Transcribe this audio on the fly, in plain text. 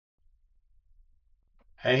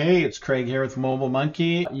Hey, it's Craig here with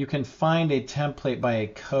MobileMonkey. You can find a template by a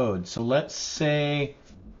code. So let's say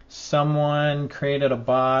someone created a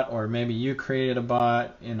bot, or maybe you created a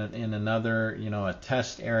bot in another, a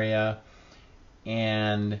test area,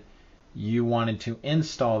 and you wanted to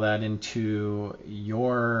install that into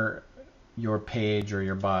your page or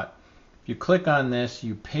your bot. If you click on this,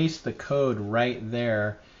 you paste the code right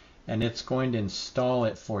there, and it's going to install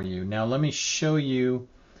it for you. Now let me show you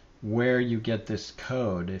where you get this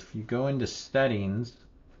code. If you go into settings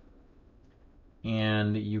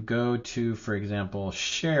and you go to, for example,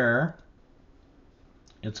 share,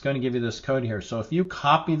 it's going to give you this code here. So if you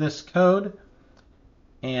copy this code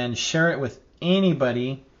and share it with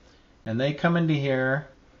anybody and they come into here,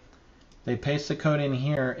 they paste the code in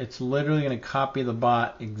here, it's literally going to copy the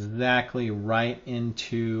bot exactly right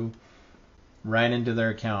into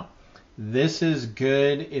their account. This is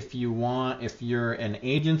good if you're an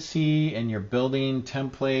agency and you're building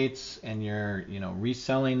templates and you're,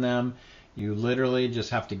 reselling them. You literally just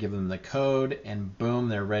have to give them the code and boom,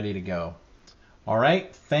 they're ready to go. All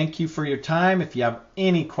right, thank you for your time. If you have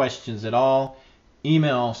any questions at all,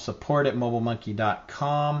 email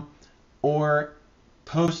support@mobilemonkey.com or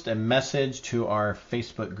post a message to our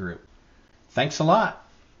Facebook group. Thanks a lot.